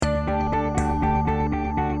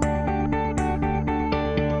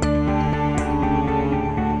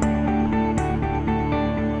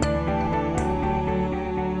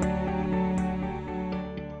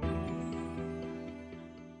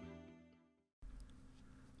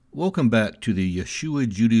Welcome back to the Yeshua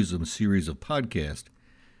Judaism series of podcasts,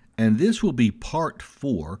 and this will be part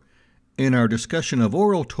 4 in our discussion of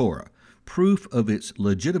Oral Torah, proof of its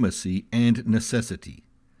legitimacy and necessity.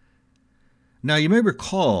 Now, you may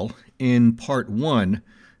recall in part 1,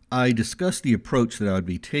 I discussed the approach that I would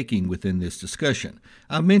be taking within this discussion.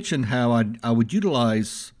 I mentioned how I would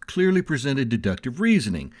utilize clearly presented deductive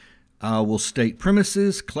reasoning. I will state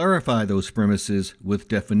premises, clarify those premises with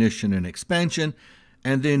definition and expansion,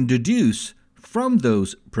 and then deduce from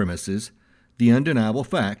those premises the undeniable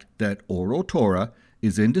fact that oral Torah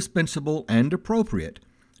is indispensable and appropriate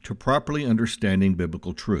to properly understanding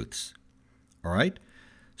biblical truths. All right?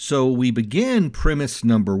 So we begin premise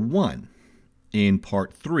number 1 in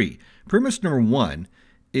part 3. Premise number 1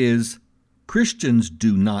 is Christians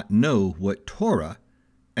do not know what Torah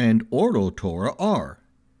and oral Torah are.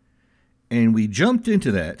 And we jumped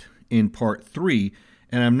into that in part 3,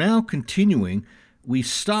 and I'm now continuing. We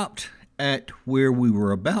stopped at where we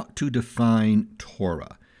were about to define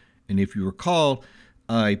Torah. And if you recall,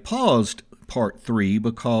 I paused part 3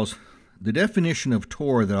 because the definition of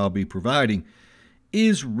Torah that I'll be providing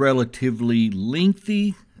is relatively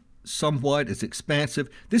lengthy, somewhat. It's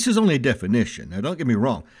expansive. This is only a definition. Now, don't get me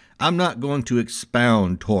wrong. I'm not going to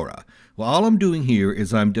expound Torah. Well, all I'm doing here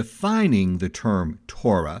is I'm defining the term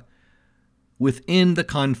Torah within the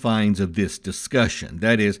confines of this discussion.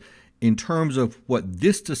 That is, in terms of what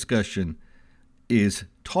this discussion is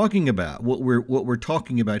talking about, what we're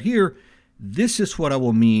talking about here, this is what I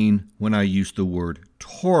will mean when I use the word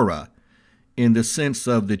Torah in the sense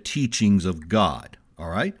of the teachings of God. All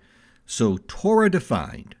right? So Torah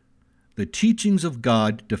defined, the teachings of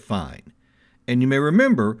God defined. And you may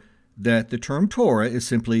remember that the term Torah is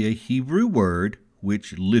simply a Hebrew word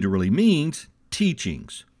which literally means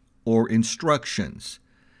teachings or instructions.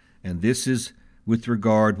 And this is with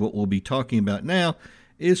regard, what we'll be talking about now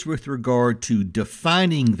is with regard to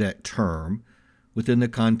defining that term within the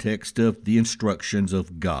context of the instructions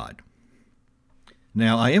of God.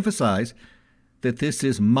 Now, I emphasize that this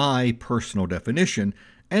is my personal definition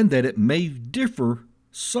and that it may differ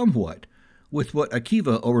somewhat with what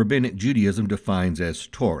Akiva or Rabbinic Judaism defines as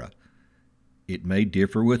Torah. It may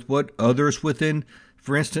differ with what others within,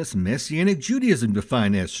 for instance, Messianic Judaism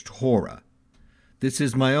define as Torah. This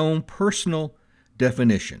is my own personal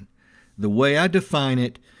definition, the way I define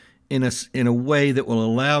it in a way that will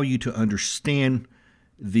allow you to understand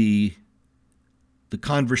the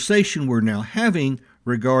conversation we're now having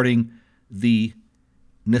regarding the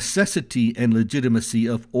necessity and legitimacy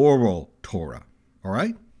of oral Torah. All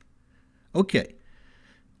right? Okay.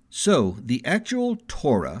 So the actual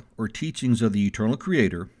Torah, or teachings of the eternal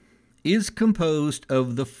Creator, is composed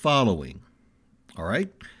of the following. All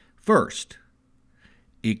right? First,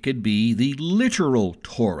 it could be the literal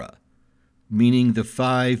Torah, meaning the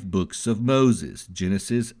 5 books of Moses: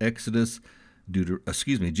 Genesis, Exodus,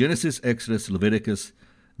 Leviticus,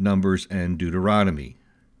 Numbers, and Deuteronomy.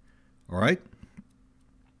 All right?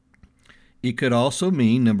 It could also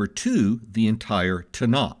mean, number 2, the entire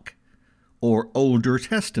Tanakh, or Older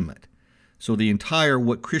Testament. So the entire,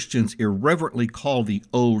 what Christians irreverently call the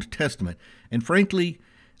Old Testament. And frankly,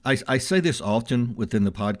 I say this often within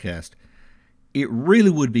the podcast, it really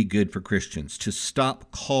would be good for Christians to stop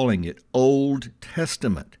calling it Old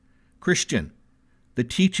Testament. Christian, the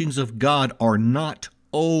teachings of God are not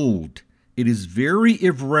old. It is very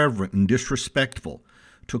irreverent and disrespectful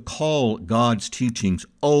to call God's teachings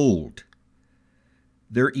old.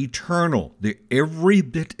 They're eternal. They're every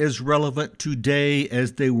bit as relevant today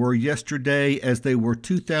as they were yesterday, as they were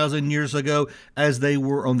 2,000 years ago, as they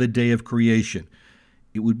were on the day of creation.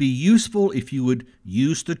 It would be useful if you would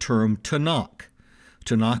use the term Tanakh.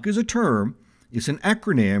 Tanakh is a term. It's an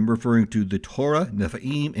acronym referring to the Torah,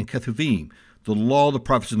 Nevi'im, and Ketuvim. The law, the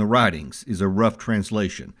prophets, and the writings is a rough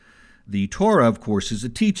translation. The Torah, of course, is the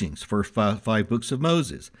teachings, first five books of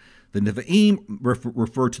Moses. The Nevi'im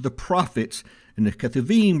refer to the prophets, and the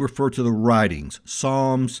Ketuvim refer to the writings,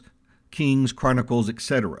 Psalms, Kings, Chronicles,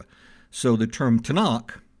 etc. So the term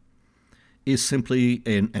Tanakh is simply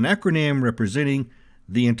an acronym representing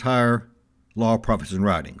the entire law, prophets, and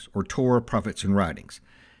writings, or Torah, prophets, and writings.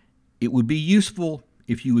 It would be useful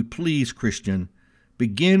if you would please, Christian,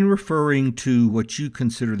 begin referring to what you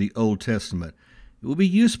consider the Old Testament. It would be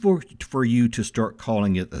useful for you to start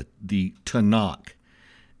calling it the Tanakh,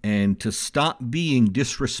 and to stop being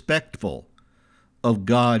disrespectful of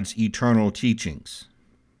God's eternal teachings.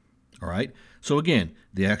 All right? So again,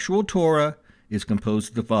 the actual Torah is composed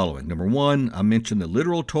of the following. Number 1, I mentioned the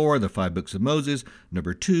literal Torah, the 5 books of Moses.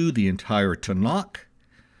 Number 2, the entire Tanakh.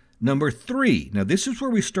 Number 3, now this is where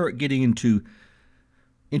we start getting into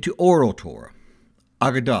oral Torah.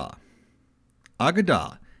 Agadah.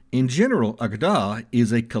 Agadah. In general, Agadah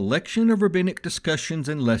is a collection of rabbinic discussions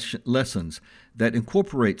and lessons that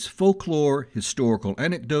incorporates folklore, historical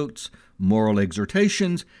anecdotes, moral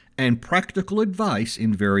exhortations, and practical advice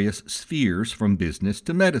in various spheres from business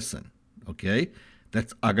to medicine. Okay?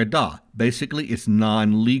 That's Agadah. Basically, it's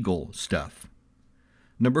non-legal stuff.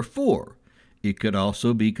 Number 4, it could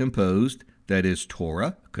also be composed, that is,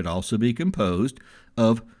 Torah could also be composed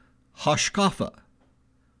of Hashkafa.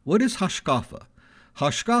 What is Hashkafa?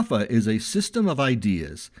 Hashkafa is a system of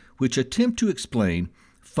ideas which attempt to explain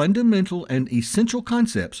fundamental and essential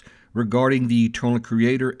concepts regarding the eternal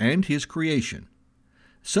Creator and His creation.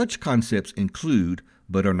 Such concepts include,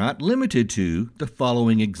 but are not limited to, the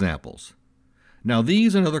following examples. Now,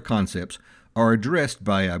 these and other concepts are addressed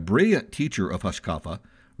by a brilliant teacher of Hashkafa,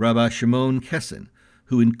 Rabbi Shimon Kessin,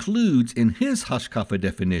 who includes in his Hashkafa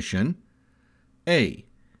definition, A.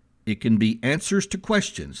 It can be answers to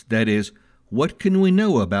questions, that is, what can we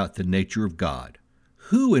know about the nature of God?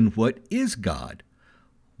 Who and what is God?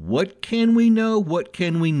 What can we know? What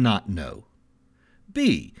can we not know?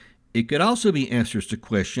 B. It could also be answers to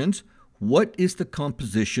questions, what is the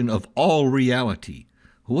composition of all reality?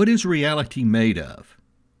 What is reality made of?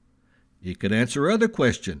 It could answer other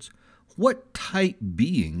questions. What type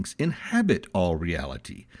beings inhabit all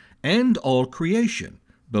reality and all creation,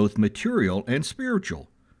 both material and spiritual?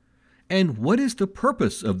 And what is the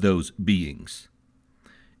purpose of those beings?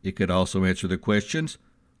 It could also answer the questions,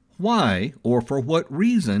 why or for what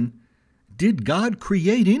reason did God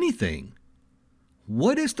create anything?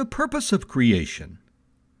 What is the purpose of creation?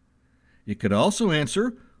 It could also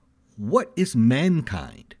answer, what is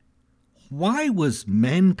mankind? Why was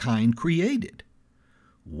mankind created?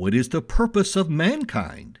 What is the purpose of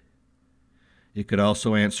mankind? It could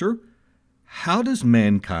also answer, how does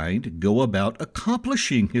mankind go about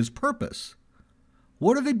accomplishing his purpose?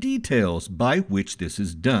 What are the details by which this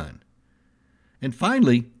is done? And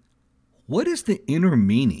finally, what is the inner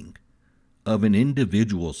meaning of an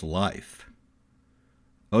individual's life?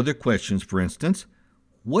 Other questions, for instance,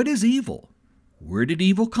 what is evil? Where did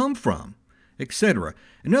evil come from? Etc.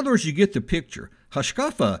 In other words, you get the picture.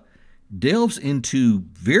 Hashkafa delves into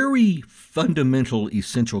very fundamental,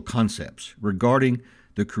 essential concepts regarding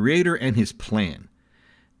the Creator and His plan.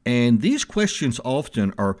 And these questions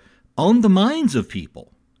often are on the minds of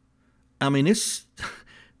people. I mean,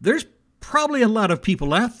 there's probably a lot of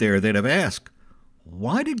people out there that have asked,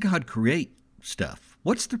 why did God create stuff?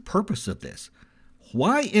 What's the purpose of this?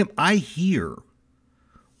 Why am I here?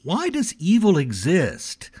 Why does evil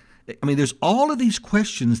exist? I mean, there's all of these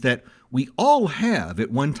questions that we all have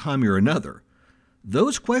at one time or another.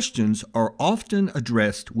 Those questions are often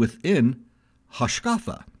addressed within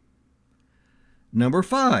Hashkafa. Number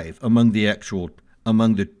 5, among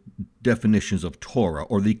the definitions of Torah,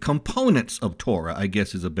 or the components of Torah, I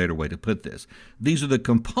guess is a better way to put this. These are the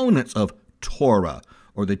components of Torah,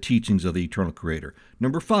 or the teachings of the eternal Creator.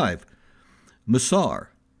 Number 5, Musar.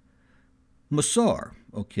 Musar,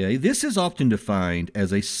 okay, this is often defined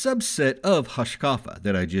as a subset of Hashkafa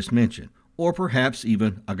that I just mentioned, or perhaps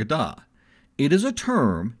even Agadah. It is a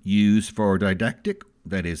term used for didactic,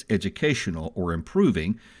 that is, educational or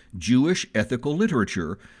improving, Jewish ethical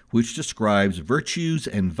literature, which describes virtues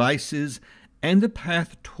and vices and the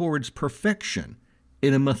path towards perfection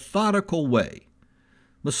in a methodical way.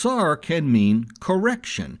 Musar can mean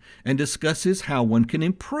correction and discusses how one can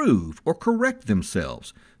improve or correct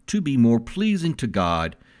themselves to be more pleasing to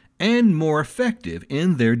God and more effective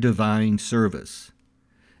in their divine service.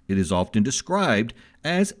 It is often described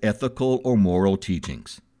as ethical or moral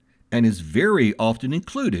teachings, and is very often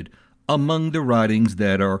included among the writings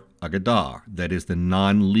that are Agadah, that is, the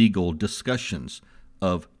non-legal discussions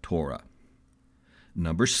of Torah.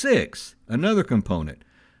 Number 6, another component,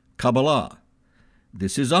 Kabbalah.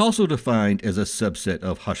 This is also defined as a subset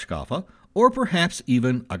of Hashkafa, or perhaps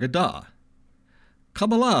even Agadah.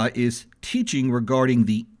 Kabbalah is teaching regarding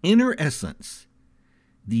the inner essence,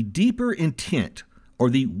 the deeper intent, or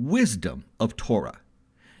the wisdom of Torah.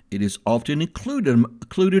 It is often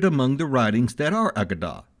included among the writings that are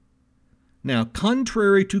Agadah. Now,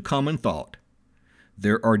 contrary to common thought,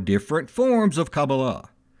 there are different forms of Kabbalah,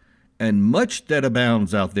 and much that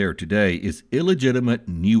abounds out there today is illegitimate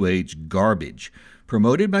New Age garbage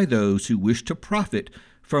promoted by those who wish to profit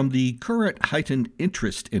from the current heightened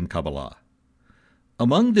interest in Kabbalah.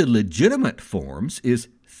 Among the legitimate forms is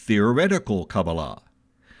theoretical Kabbalah,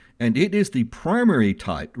 and it is the primary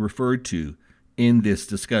type referred to in this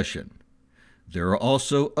discussion. There are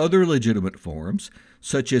also other legitimate forms,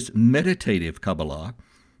 such as meditative Kabbalah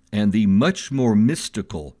and the much more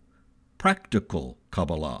mystical, practical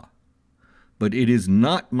Kabbalah. but it is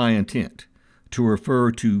not my intent to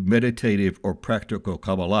refer to meditative or practical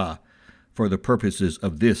Kabbalah for the purposes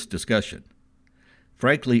of this discussion.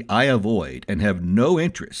 Frankly, I avoid and have no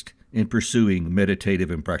interest in pursuing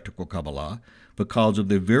meditative and practical Kabbalah because of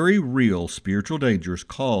the very real spiritual dangers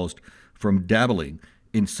caused from dabbling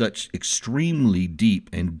in such extremely deep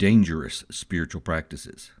and dangerous spiritual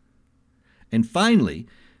practices. And finally,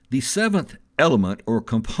 the seventh element or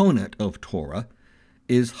component of Torah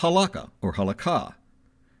is halakha or halakha.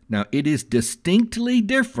 Now, it is distinctly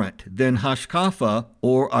different than hashkafa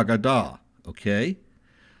or agadah, okay?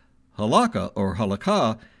 Halakha or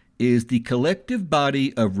halakha is the collective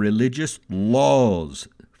body of religious laws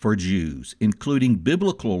for Jews, including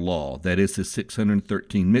biblical law, that is the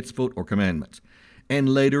 613 mitzvot or commandments, and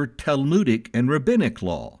later Talmudic and rabbinic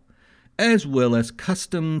law, as well as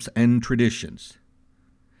customs and traditions.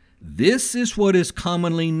 This is what is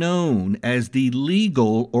commonly known as the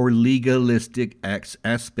legal or legalistic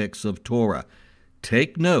aspects of Torah.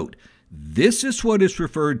 Take note, this is what is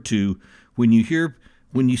referred to when you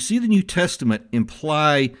see the New Testament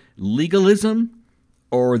imply legalism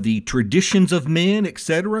or the traditions of men,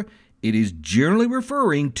 etc. It is generally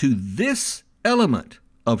referring to this element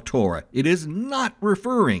of Torah. It is not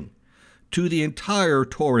referring to the entire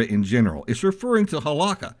Torah in general. It's referring to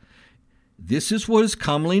halakha. This is what is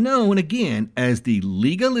commonly known, again, as the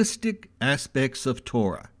legalistic aspects of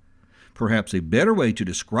Torah. Perhaps a better way to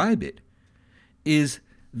describe it is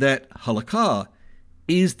that halakha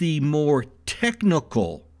is the more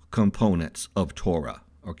technical components of Torah,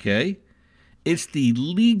 okay? It's the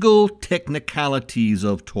legal technicalities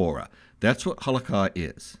of Torah. That's what halakha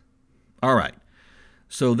is. All right,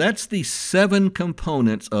 so that's the 7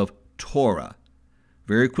 components of Torah.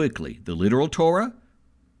 Very quickly, the literal Torah,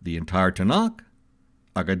 the entire Tanakh,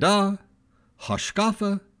 Agadah,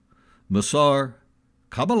 Hashkafa, Musar,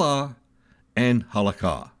 Kabbalah, and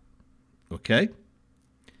Halakha. Okay?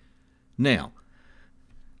 Now,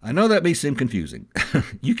 I know that may seem confusing.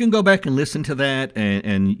 You can go back and listen to that,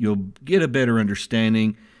 and you'll get a better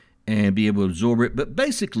understanding and be able to absorb it. But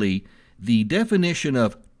basically, the definition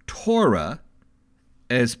of Torah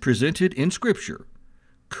as presented in Scripture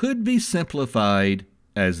could be simplified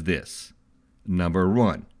as this. Number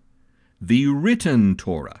 1, the written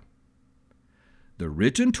Torah. The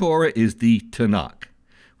written Torah is the Tanakh,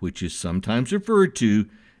 which is sometimes referred to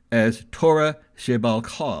as Torah Sheba'al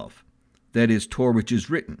Kav, that is, Torah which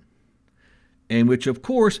is written, and which, of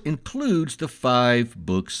course, includes the 5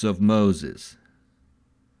 books of Moses.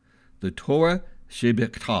 The Torah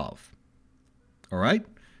Shebektav. All right?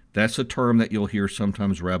 That's a term that you'll hear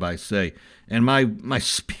sometimes rabbis say. And my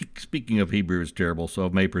speaking of Hebrew is terrible, so I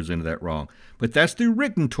may present that wrong. But that's the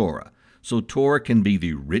written Torah. So Torah can be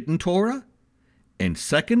the written Torah, and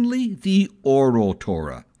secondly, the oral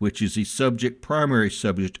Torah, which is the primary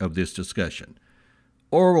subject of this discussion.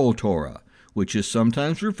 Oral Torah, which is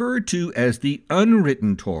sometimes referred to as the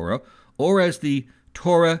unwritten Torah, or as the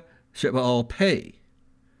Torah Sheba'al Peh,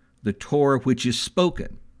 the Torah which is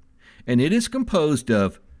spoken. And it is composed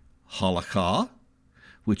of halakha,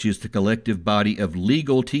 which is the collective body of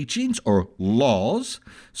legal teachings or laws,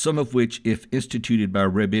 some of which, if instituted by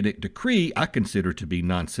rabbinic decree, I consider to be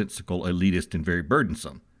nonsensical, elitist, and very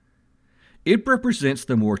burdensome. It represents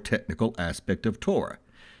the more technical aspect of Torah.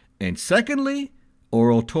 And secondly,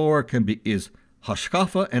 oral Torah is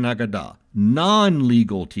hashkafa and agadah,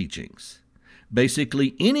 non-legal teachings.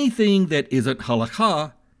 Basically, anything that isn't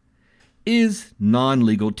halakha is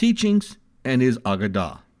non-legal teachings and is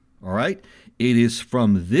agadah. All right? It is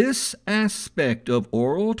from this aspect of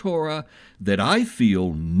oral Torah that I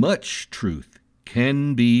feel much truth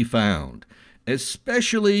can be found,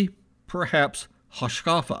 especially perhaps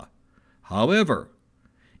hashkafa. However,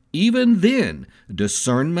 even then,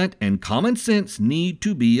 discernment and common sense need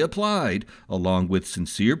to be applied, along with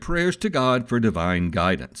sincere prayers to God for divine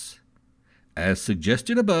guidance. As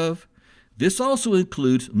suggested above, this also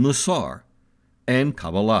includes Musar and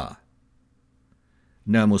Kabbalah.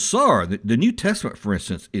 Now, Musar, the New Testament, for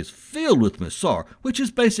instance, is filled with Musar, which is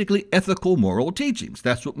basically ethical moral teachings.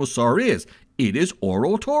 That's what Musar is. It is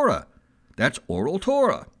oral Torah. That's oral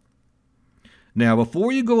Torah. Now,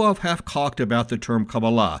 before you go off half-cocked about the term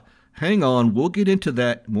Kabbalah, hang on, we'll get into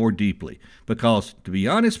that more deeply. Because, to be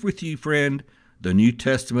honest with you, friend, the New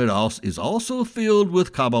Testament is also filled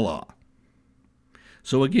with Kabbalah.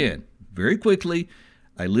 So again, very quickly,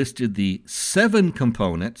 I listed the 7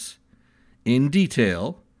 components in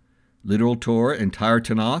detail: literal Torah, entire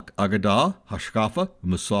Tanakh, Agadah, Hashkafa,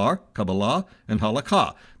 Musar, Kabbalah, and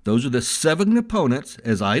Halakha. Those are the 7 components,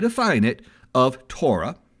 as I define it, of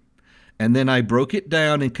Torah. And then I broke it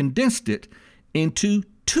down and condensed it into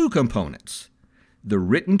 2 components. the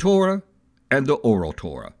written Torah and the oral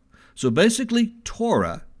Torah. So basically,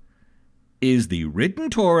 Torah is the written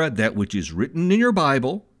Torah, that which is written in your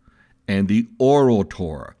Bible, and the oral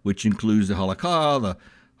Torah, which includes the Halakha, the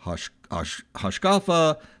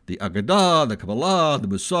Hashkafa, the Agadah, the Kabbalah, the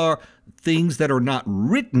Musar, things that are not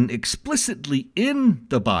written explicitly in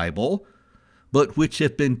the Bible, but which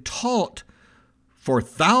have been taught for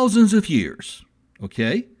thousands of years.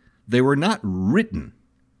 Okay? They were not written,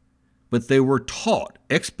 but they were taught,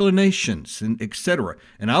 explanations, and etc.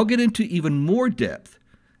 And I'll get into even more depth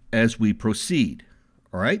as we proceed.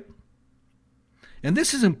 All right? And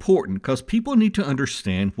this is important because people need to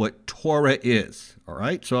understand what Torah is. All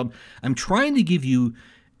right? So I'm trying to give you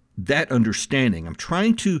that understanding. I'm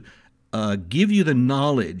trying to give you the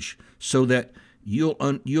knowledge so that you'll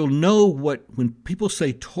know what, when people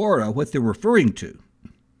say Torah, what they're referring to.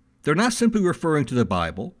 They're not simply referring to the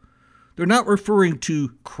Bible. They're not referring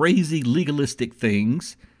to crazy legalistic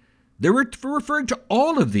things. They're referring to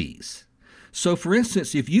all of these. So, for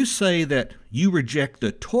instance, if you say that you reject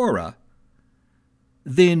the Torah,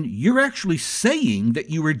 then you're actually saying that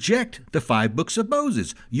you reject the 5 books of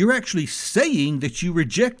Moses. You're actually saying that you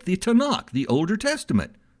reject the Tanakh, the Older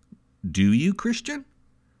Testament. Do you, Christian?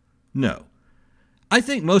 No. I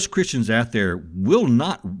think most Christians out there do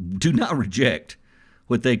not reject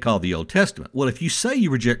what they call the Old Testament. Well, if you say you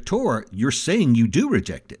reject Torah, you're saying you do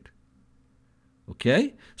reject it.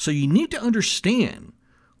 Okay? So you need to understand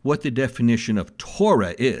what the definition of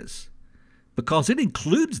Torah is, because it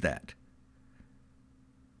includes that.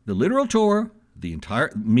 The literal Torah,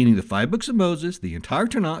 meaning the 5 books of Moses, the entire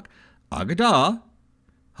Tanakh, Agadah,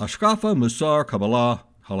 Hashkafa, Musar, Kabbalah,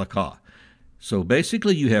 Halakha. So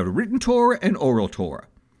basically you have written Torah and oral Torah.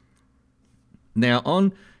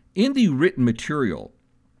 Now, in the written material,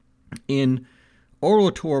 in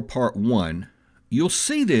Oral Torah Part 1, you'll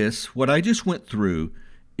see this, what I just went through.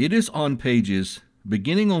 It is on pages,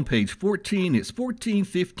 beginning on page 14, it's 14,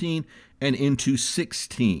 15, and into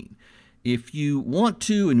 16. If you want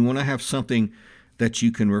to, and you want to have something that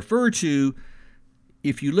you can refer to,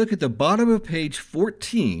 if you look at the bottom of page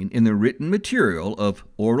 14 in the written material of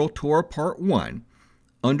Oral Torah Part 1,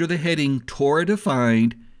 under the heading Torah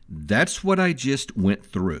Defined, that's what I just went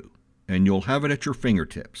through, and you'll have it at your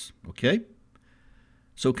fingertips, okay?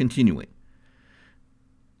 So continuing.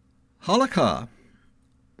 Halakha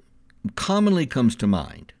commonly comes to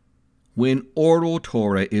mind when oral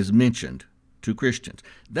Torah is mentioned to Christians.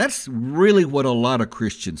 That's really what a lot of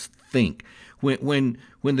Christians think. When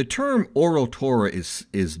the term oral Torah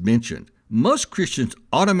is mentioned, most Christians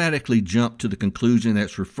automatically jump to the conclusion that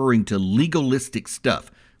it's referring to legalistic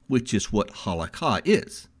stuff, which is what halakha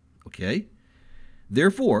is. Okay?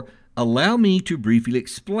 Therefore, allow me to briefly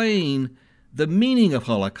explain the meaning of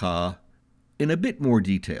halakha in a bit more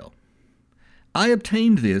detail. I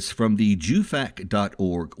obtained this from the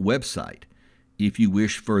jewfac.org website, if you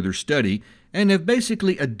wish further study, and have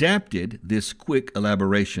basically adapted this quick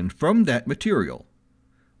elaboration from that material.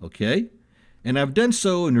 Okay? And I've done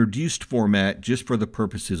so in reduced format just for the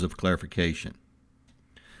purposes of clarification.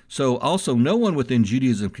 So also, no one within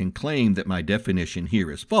Judaism can claim that my definition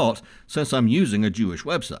here is false, since I'm using a Jewish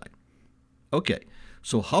website. Okay,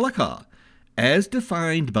 so halakha, as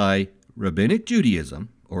defined by Rabbinic Judaism,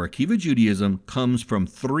 or Akiva Judaism, comes from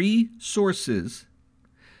 3 sources.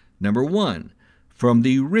 Number 1, from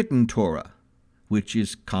the written Torah, which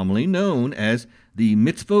is commonly known as the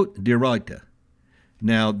Mitzvot D'Oraita.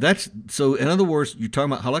 Now, so in other words, you're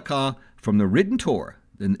talking about halakha from the written Torah,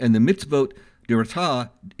 and the Mitzvot D'Oraita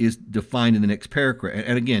is defined in the next paragraph.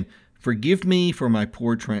 And again, forgive me for my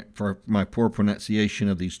poor pronunciation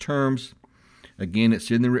of these terms. Again, it's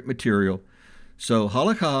in the written material. So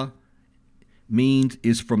halakha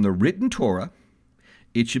is from the written Torah.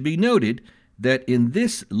 It should be noted that in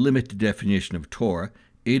this limited definition of Torah,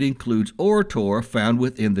 it includes oral Torah found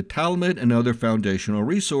within the Talmud and other foundational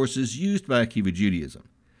resources used by Akiva Judaism.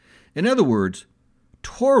 In other words,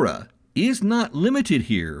 Torah is not limited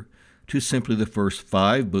here to simply the first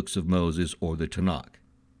 5 books of Moses or the Tanakh.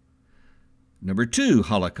 Number 2,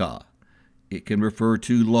 halakha. It can refer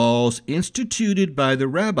to laws instituted by the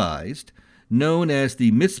rabbis known as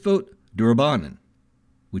the Mitzvot D'Rabbanan,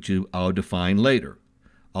 which I'll define later,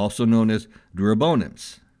 also known as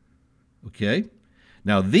D'Rabbonims. Okay?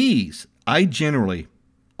 Now these, I generally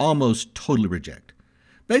almost totally reject.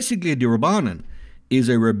 Basically, a D'Rabbanan is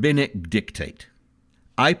a rabbinic dictate.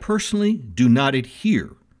 I personally do not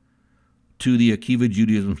adhere to the Akiva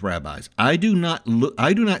Judaism's rabbis. I do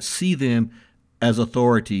not see them as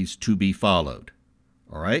authorities to be followed.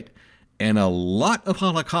 All right? And a lot of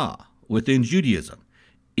halakha within Judaism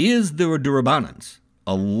is the D'Rabbanans.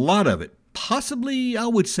 A lot of it, possibly, I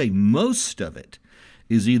would say most of it,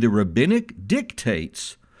 is either rabbinic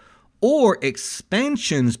dictates or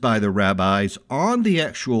expansions by the rabbis on the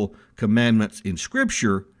actual commandments in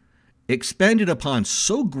Scripture, expanded upon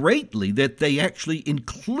so greatly that they actually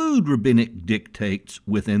include rabbinic dictates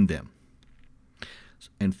within them.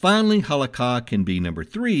 And finally, halakha can be number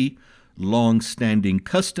 3, long-standing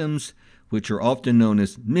customs, which are often known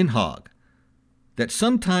as minhag, that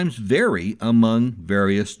sometimes vary among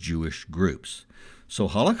various Jewish groups. So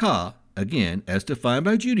halakha, again, as defined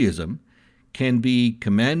by Judaism, can be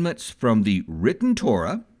commandments from the written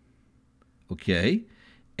Torah, okay,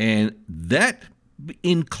 and that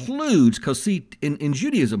includes, because see, in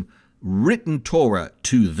Judaism, written Torah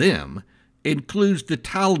to them includes the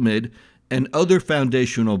Talmud and other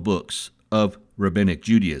foundational books of rabbinic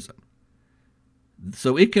Judaism.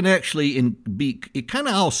 So it can actually it kind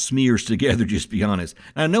of all smears together, just to be honest.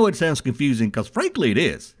 And I know it sounds confusing because frankly it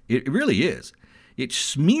is. It really is. It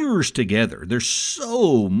smears together. There's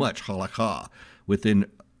so much halakha within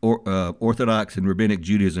Orthodox and Rabbinic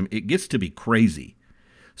Judaism. It gets to be crazy.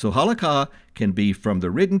 So halakha can be from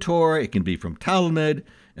the written Torah. It can be from Talmud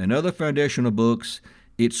and other foundational books.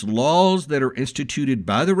 It's laws that are instituted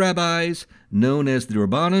by the rabbis, known as the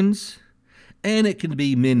Rabbanans. And it can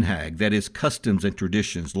be minhag, that is customs and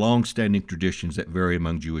traditions, long-standing traditions that vary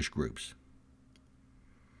among Jewish groups.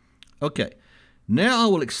 Okay, now I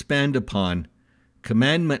will expand upon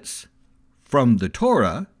commandments from the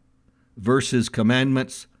Torah versus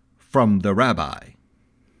commandments from the rabbi.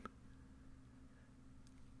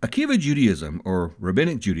 Akiva Judaism, or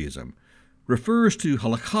Rabbinic Judaism, refers to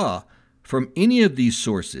halakha from any of these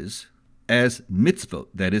sources as mitzvot,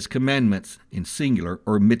 that is commandments in singular,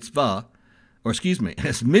 or mitzvah, as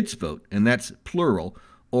mitzvot, and that's plural,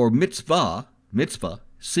 or mitzvah,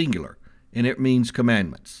 singular, and it means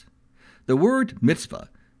commandments. The word mitzvah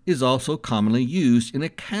is also commonly used in a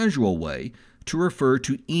casual way to refer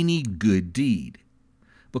to any good deed.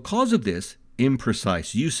 Because of this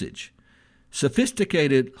imprecise usage,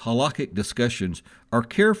 sophisticated halakhic discussions are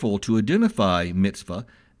careful to identify mitzvah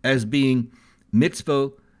as being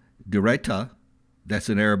mitzvah d'oraita, that's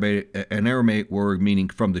an Aramaic word meaning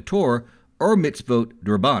from the Torah, or mitzvot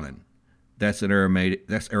d'Rabbanan, that's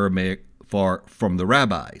Aramaic for from the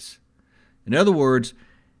rabbis. In other words,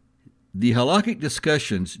 the halakhic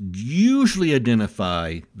discussions usually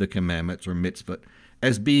identify the commandments or mitzvot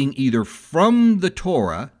as being either from the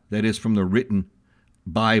Torah, that is from the written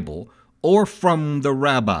Bible, or from the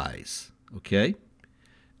rabbis, okay?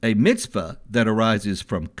 A mitzvah that arises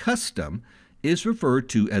from custom is referred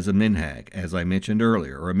to as a minhag, as I mentioned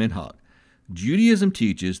earlier, or a minhag. Judaism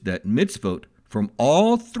teaches that mitzvot from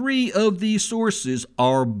all 3 of these sources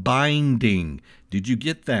are binding. Did you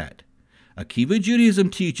get that? Akiva Judaism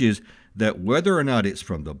teaches that whether or not it's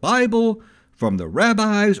from the Bible, from the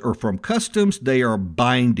rabbis, or from customs, they are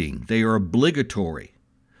binding. They are obligatory,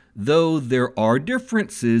 though there are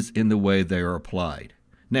differences in the way they are applied.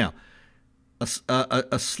 Now,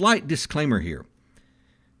 a slight disclaimer here.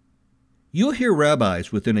 You'll hear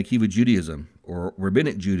rabbis within Akiva Judaism or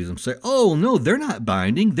Rabbinic Judaism say, oh, no, they're not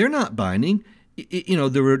binding. They're not binding. You know,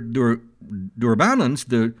 the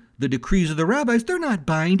Rabbanans, the decrees of the rabbis, they're not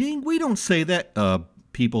binding. We don't say that.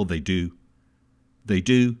 People, they do. They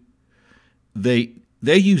do. They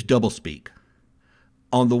use doublespeak.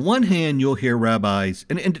 On the one hand, you'll hear rabbis,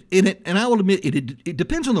 and I will admit, it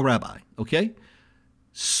depends on the rabbi, okay?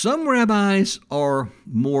 Some rabbis are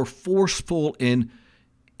more forceful in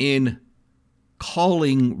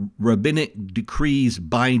calling rabbinic decrees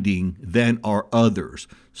binding than are others.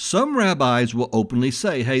 Some rabbis will openly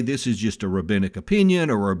say, hey, this is just a rabbinic opinion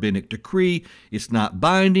or a rabbinic decree. It's not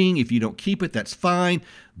binding. If you don't keep it, that's fine.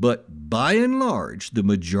 But by and large, the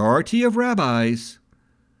majority of rabbis,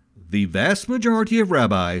 the vast majority of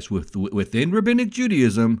rabbis within Rabbinic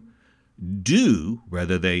Judaism do,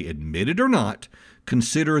 whether they admit it or not,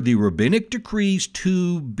 consider the rabbinic decrees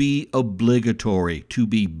to be obligatory, to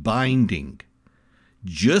be binding,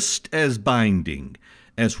 just as binding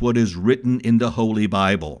as what is written in the Holy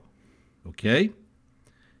Bible. Okay?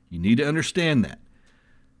 You need to understand that.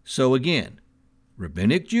 So again,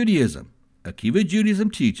 Rabbinic Judaism, Akiva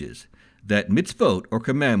Judaism teaches that mitzvot or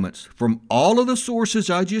commandments from all of the sources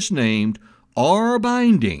I just named are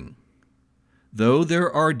binding, though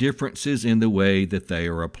there are differences in the way that they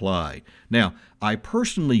are applied. Now, I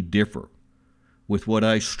personally differ with what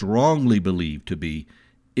I strongly believe to be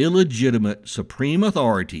illegitimate supreme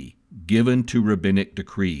authority given to rabbinic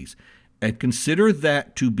decrees, and consider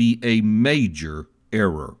that to be a major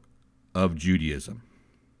error of Judaism.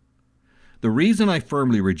 The reason I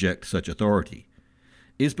firmly reject such authority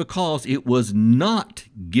is because it was not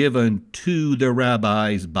given to the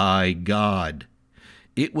rabbis by God.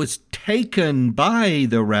 It was taken by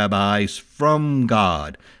the rabbis from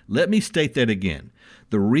God. Let me state that again.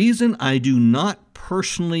 The reason I do not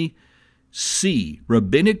personally see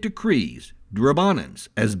rabbinic decrees, drabbanans,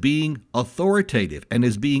 as being authoritative and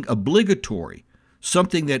as being obligatory,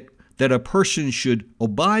 something that a person should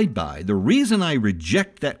abide by, the reason I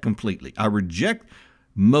reject that completely, I reject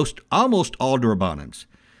almost all drabbanans,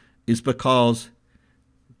 is because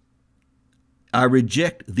I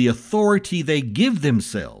reject the authority they give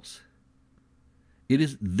themselves.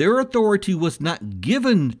 Their authority was not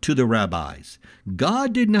given to the rabbis.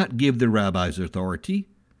 God did not give the rabbis authority.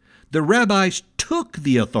 The rabbis took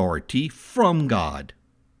the authority from God.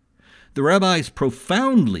 The rabbis'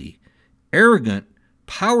 profoundly arrogant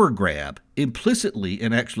power grab, implicitly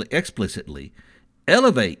and actually explicitly,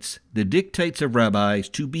 elevates the dictates of rabbis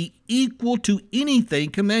to be equal to anything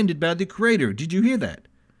commanded by the Creator. Did you hear that?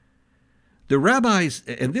 The rabbis,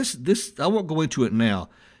 and this I won't go into it now,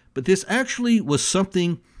 but this actually was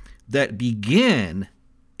something that began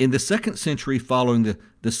in the 2nd century following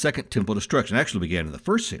the Second Temple destruction. It actually began in the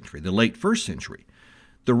 1st century, the late 1st century.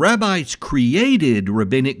 The rabbis created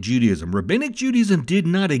Rabbinic Judaism. Rabbinic Judaism did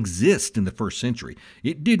not exist in the 1st century.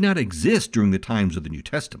 It did not exist during the times of the New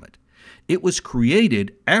Testament. It was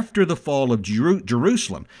created after the fall of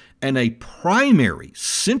Jerusalem, and a primary,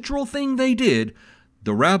 central thing they did,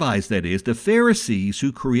 the rabbis, that is, the Pharisees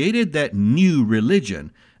who created that new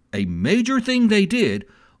religion, a major thing they did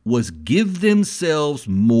was give themselves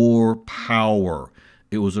more power.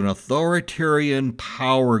 It was an authoritarian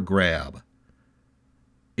power grab.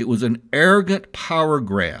 It was an arrogant power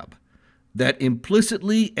grab that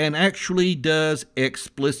implicitly and actually does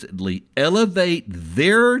explicitly elevate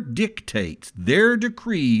their dictates, their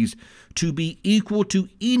decrees, to be equal to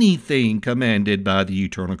anything commanded by the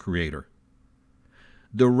eternal Creator.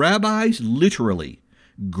 The rabbis literally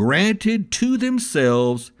granted to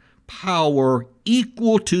themselves power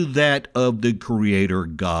equal to that of the Creator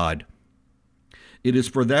God. It is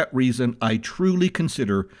for that reason I truly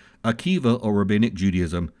consider Akiva or Rabbinic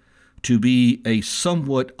Judaism to be a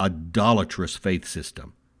somewhat idolatrous faith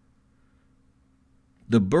system.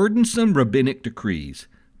 The burdensome rabbinic decrees,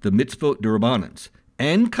 the mitzvot d'rabbanans,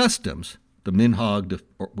 and customs, the minhag,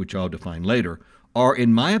 which I'll define later, are,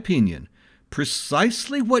 in my opinion,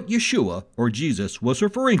 precisely what Yeshua, or Jesus, was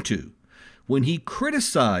referring to when he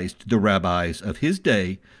criticized the rabbis of his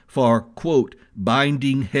day for, quote,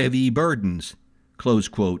 binding heavy burdens, close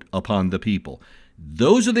quote, upon the people.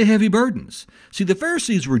 Those are the heavy burdens. See, the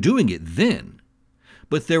Pharisees were doing it then,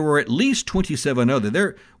 but there were at least 27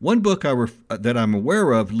 other. One book that I'm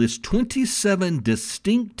aware of lists 27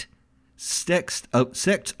 distinct sects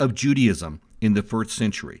of Judaism in the 1st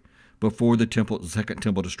century, before the Second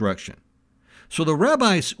Temple destruction. So the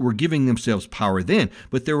rabbis were giving themselves power then,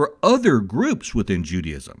 but there were other groups within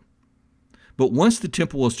Judaism. But once the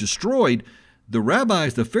temple was destroyed, the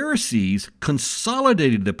rabbis, the Pharisees,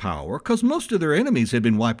 consolidated the power because most of their enemies had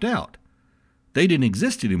been wiped out. They didn't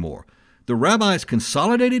exist anymore. The rabbis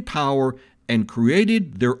consolidated power and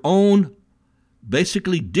created their own,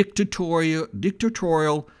 basically dictatorial,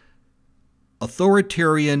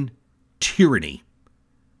 authoritarian tyranny.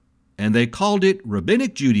 And they called it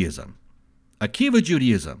Rabbinic Judaism, Akiva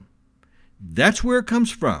Judaism. That's where it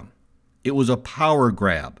comes from. It was a power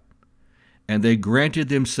grab. And they granted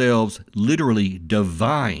themselves literally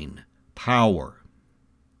divine power.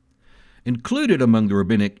 Included among the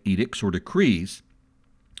rabbinic edicts or decrees,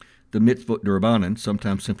 the mitzvot d'rabbanan,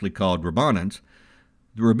 sometimes simply called rabbanans,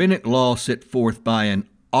 the rabbinic law set forth by an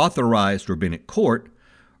authorized rabbinic court,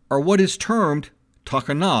 are what is termed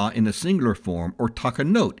takanah in the singular form or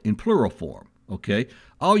takanot in plural form. Okay,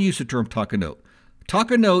 I'll use the term takanot.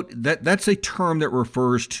 Takanot, that's a term that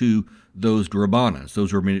refers to those drabbanas,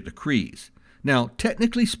 those rabbinic decrees. Now,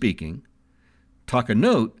 technically speaking,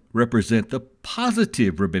 takanot represent the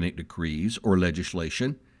positive rabbinic decrees or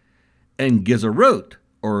legislation, and gezerot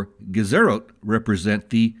or gezerot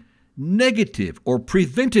represent the negative or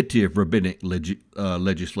preventative rabbinic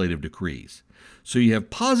legislative decrees. So you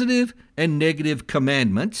have positive and negative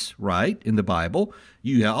commandments, right, in the Bible.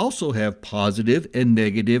 You also have positive and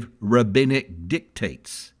negative rabbinic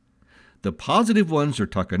dictates. The positive ones are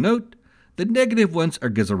takanot, the negative ones are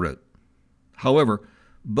gezerot. However,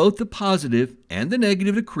 both the positive and the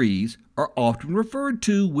negative decrees are often referred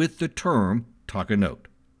to with the term takanot.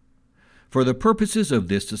 For the purposes of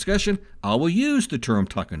this discussion, I will use the term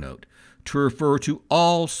takanot to refer to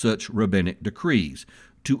all such rabbinic decrees,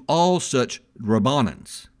 to all such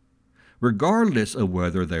rabbanans, regardless of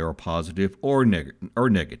whether they are positive or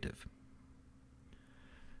negative.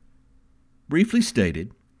 Briefly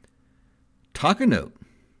stated, Takanot,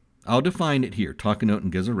 I'll define it here, Takanot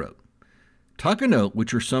and Gezerot. Takanot,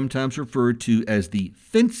 which are sometimes referred to as the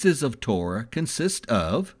fences of Torah, consist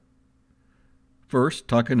of, first,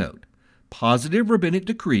 Takanot, positive rabbinic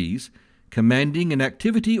decrees commanding an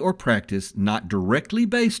activity or practice not directly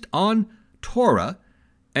based on Torah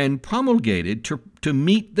and promulgated to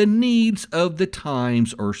meet the needs of the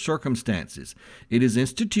times or circumstances. It is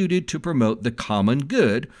instituted to promote the common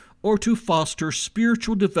good or to foster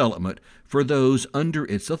spiritual development for those under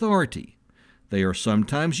its authority. They are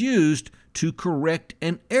sometimes used to correct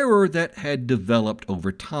an error that had developed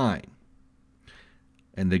over time.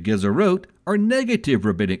 And the Gezerot are negative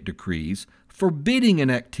rabbinic decrees forbidding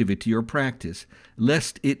an activity or practice,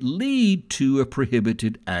 lest it lead to a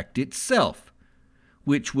prohibited act itself,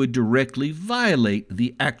 which would directly violate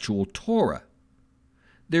the actual Torah.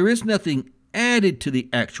 There is nothing added to the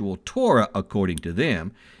actual Torah, according to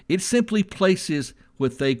them. It simply places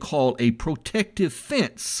what they call a protective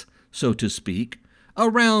fence, so to speak,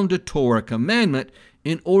 around a Torah commandment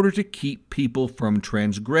in order to keep people from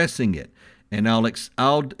transgressing it. And I'll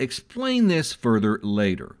explain this further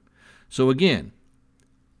later. So again,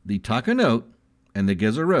 the Takanot and the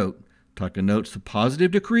Gezerot, Takanot's the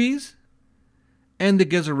positive decrees, and the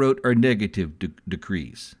Gezerot are negative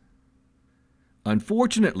decrees.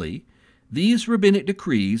 Unfortunately, these rabbinic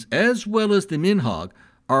decrees, as well as the minhag,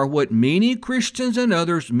 are what many Christians and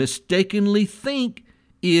others mistakenly think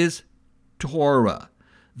is Torah,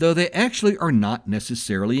 though they actually are not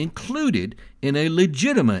necessarily included in a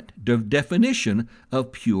legitimate definition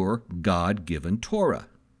of pure God-given Torah.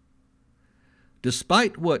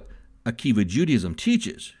 Despite what Akiva Judaism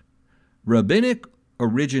teaches, rabbinic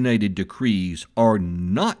originated decrees are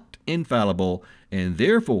not infallible and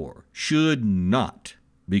therefore should not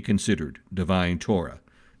be considered divine Torah.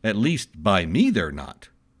 At least by me they're not.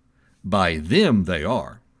 By them they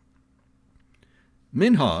are.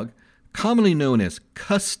 Minhag, commonly known as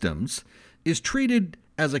customs, is treated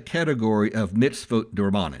as a category of mitzvot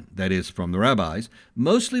d'Rabbanan, that is, from the rabbis,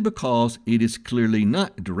 mostly because it is clearly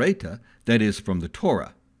not d'oraita, that is, from the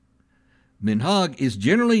Torah. Minhag is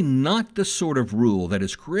generally not the sort of rule that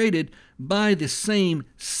is created by the same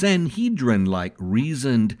Sanhedrin-like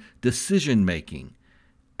reasoned decision-making,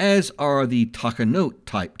 as are the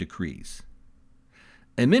Takanot-type decrees.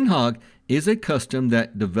 A minhag is a custom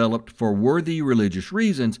that developed for worthy religious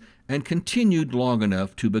reasons and continued long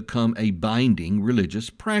enough to become a binding religious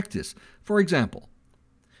practice. For example,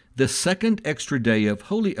 the second extra day of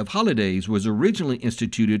holidays was originally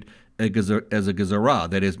instituted as a gezerah.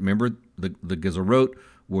 That is, remember the gezerot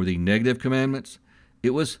were the negative commandments?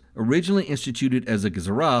 It was originally instituted as a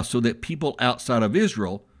gezerah so that people outside of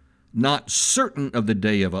Israel, not certain of the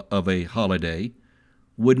day of a holiday,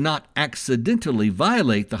 would not accidentally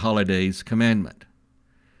violate the holiday's commandment.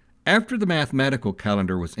 After the mathematical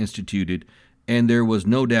calendar was instituted and there was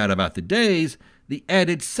no doubt about the days, the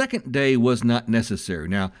added second day was not necessary.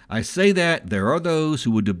 Now, I say that there are those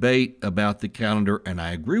who would debate about the calendar, and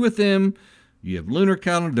I agree with them. You have lunar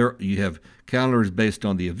calendar, you have calendars based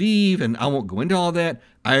on the Aviv, and I won't go into all that.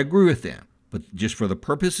 I agree with them. But just for the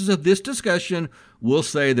purposes of this discussion, we'll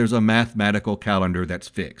say there's a mathematical calendar that's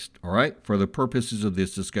fixed, all right, for the purposes of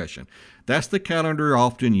this discussion. That's the calendar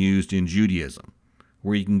often used in Judaism,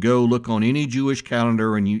 where you can go look on any Jewish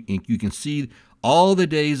calendar and you can see all the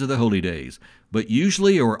days of the holy days. But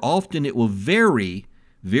usually or often it will vary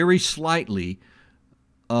very slightly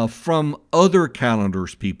from other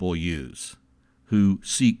calendars people use who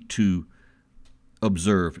seek to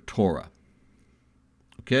observe Torah.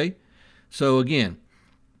 Okay? So again,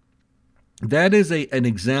 that is an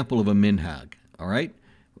example of a minhag, all right?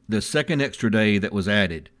 The second extra day that was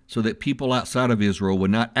added so that people outside of Israel would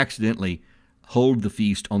not accidentally hold the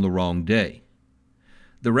feast on the wrong day.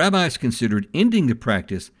 The rabbis considered ending the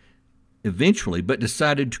practice eventually, but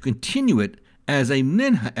decided to continue it as a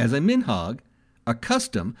minhag, a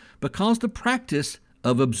custom, because the practice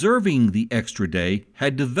of observing the extra day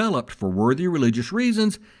had developed for worthy religious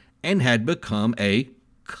reasons and had become a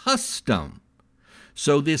custom.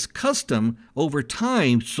 So this custom, over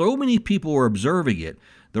time, so many people were observing it,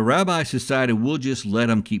 the rabbis decided we'll just let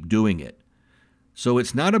them keep doing it. So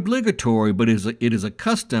it's not obligatory, but it is a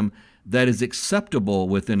custom that is acceptable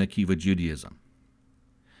within Akiva Judaism.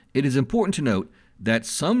 It is important to note that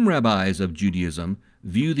some rabbis of Judaism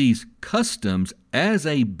view these customs as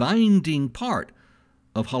a binding part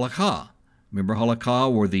of halakha. Remember,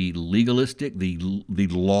 halakha were the legalistic, the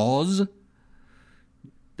laws.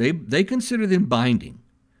 They consider them binding,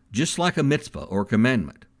 just like a mitzvah or a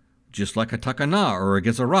commandment, just like a takana or a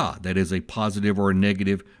gezerah, that is a positive or a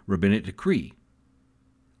negative rabbinic decree.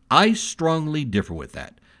 I strongly differ with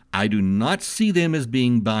that. I do not see them as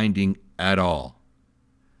being binding at all.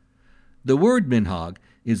 The word minhag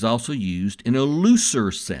is also used in a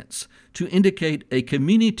looser sense to indicate a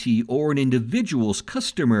community or an individual's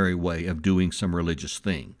customary way of doing some religious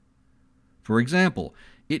thing. For example,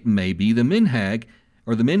 it may be the minhag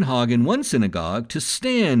or the minhag in one synagogue to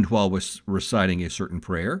stand while reciting a certain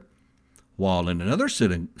prayer, while in another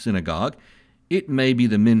synagogue, it may be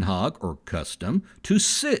the minhag or custom to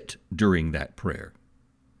sit during that prayer.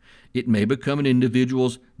 It may become an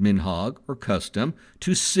individual's minhag or custom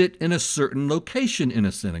to sit in a certain location in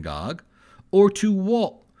a synagogue or to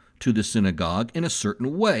walk to the synagogue in a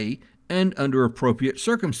certain way, and under appropriate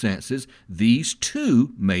circumstances, these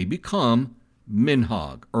too may become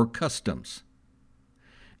minhag or customs.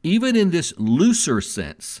 Even in this looser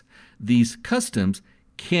sense, these customs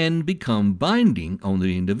can become binding on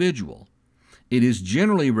the individual. It is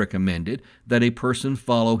generally recommended that a person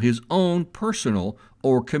follow his own personal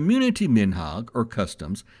or community minhag or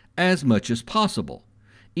customs as much as possible,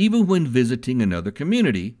 even when visiting another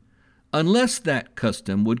community, unless that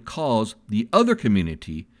custom would cause the other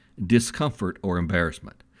community discomfort or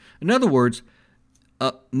embarrassment. In other words,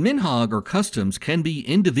 minhag or customs can be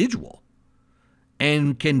individual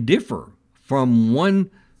and can differ from one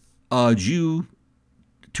Jew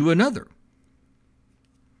to another.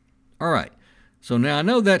 All right, so now I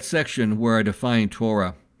know that section where I define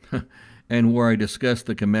Torah and where I discuss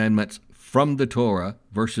the commandments from the Torah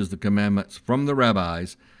versus the commandments from the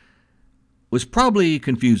rabbis was probably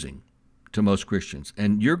confusing to most Christians,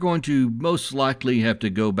 and you're going to most likely have to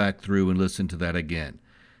go back through and listen to that again.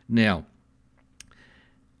 Now,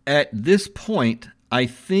 at this point, I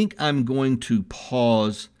think I'm going to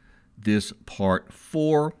pause this part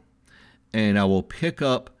 4, and I will pick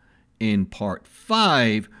up in part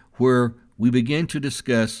 5, where we begin to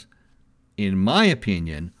discuss, in my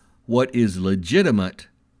opinion, what is legitimate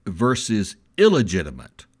versus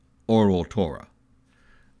illegitimate oral Torah.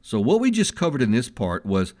 So what we just covered in this part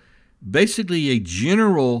was basically a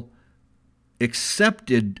general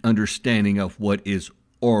accepted understanding of what is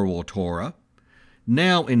oral Torah.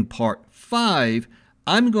 Now in part 5,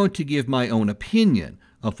 I'm going to give my own opinion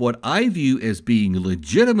of what I view as being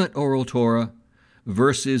legitimate oral Torah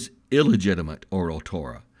versus illegitimate oral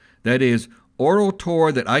Torah. That is, oral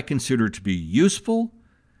Torah that I consider to be useful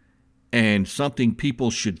and something people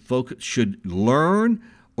should learn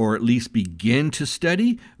or at least begin to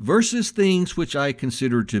study, versus things which I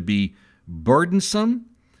consider to be burdensome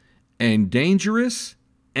and dangerous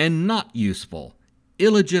and not useful,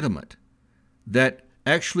 illegitimate, that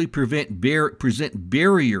actually present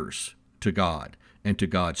barriers to God and to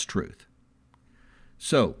God's truth.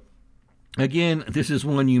 So, again, this is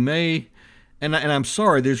one you may, and I'm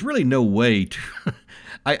sorry, there's really no way to,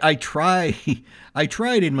 I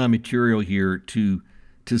tried in my material here to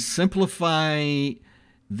simplify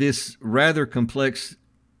this rather complex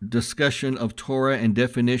discussion of Torah and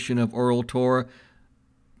definition of oral Torah,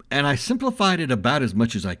 and I simplified it about as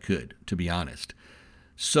much as I could, to be honest.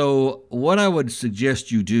 So what I would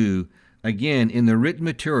suggest you do, again, in the written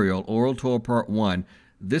material, Oral Torah Part 1,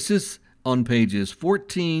 this is on pages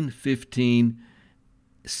 14, 15,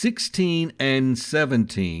 16, and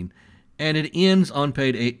 17, and it ends on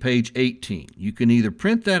page 18. You can either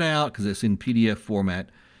print that out, because it's in PDF format,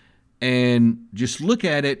 and just look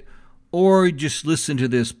at it, or just listen to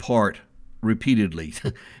this part repeatedly.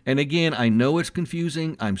 And again, I know it's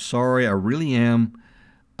confusing. I'm sorry, I really am.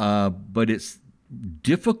 But it's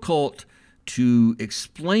difficult to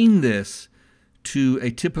explain this to a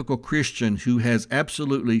typical Christian who has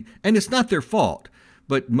absolutely, and it's not their fault,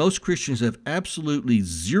 but most Christians have absolutely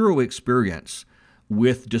zero experience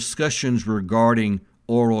with discussions regarding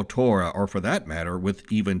oral Torah, or for that matter,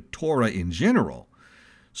 with even Torah in general.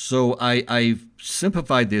 So I've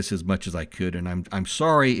simplified this as much as I could, and I'm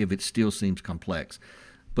sorry if it still seems complex.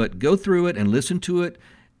 But go through it and listen to it,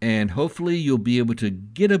 and hopefully you'll be able to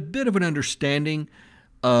get a bit of an understanding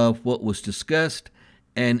of what was discussed.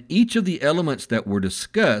 And each of the elements that were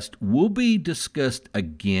discussed will be discussed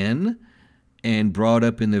again and brought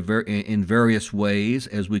up in various ways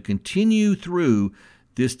as we continue through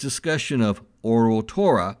this discussion of oral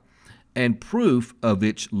Torah and proof of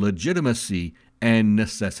its legitimacy and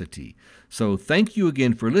necessity. So thank you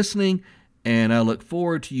again for listening, and I look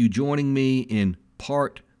forward to you joining me in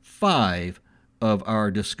part 5 of our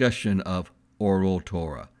discussion of oral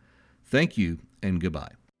Torah. Thank you, and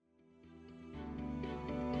goodbye.